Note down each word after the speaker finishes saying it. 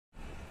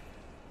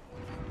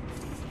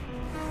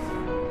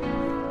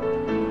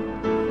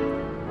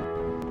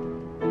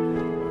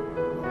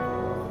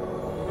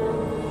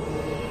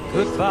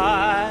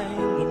Goodbye,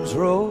 England's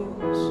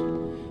rose.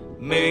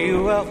 May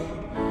you ever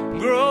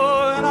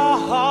grow in our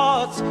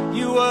hearts.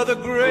 You are the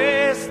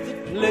grace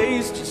that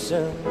placed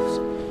yourselves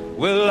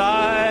where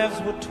lives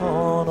were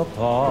torn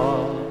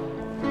apart.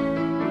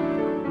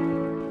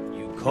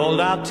 You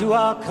called out to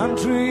our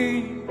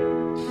country,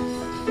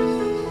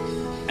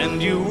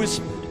 and you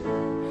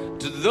whispered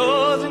to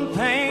those in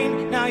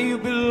pain. Now you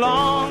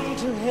belong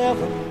to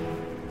heaven,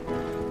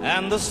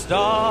 and the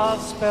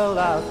stars spell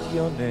out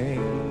your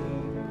name.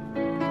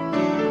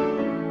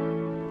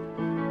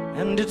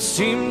 And it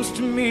seems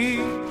to me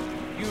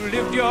you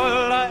lived your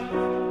life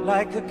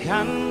like a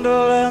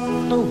candle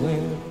in the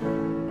wind,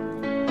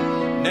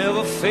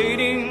 never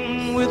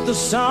fading with the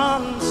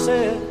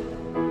sunset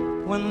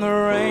when the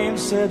rain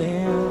set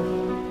in.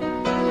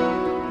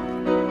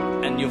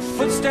 And your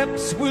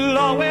footsteps will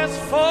always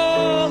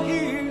fall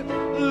here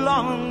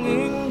along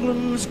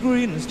England's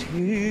greenest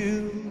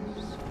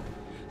hills.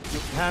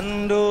 Your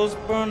candles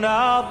burned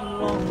out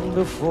long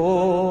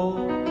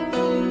before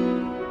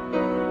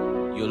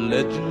your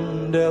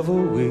legend ever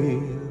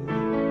will.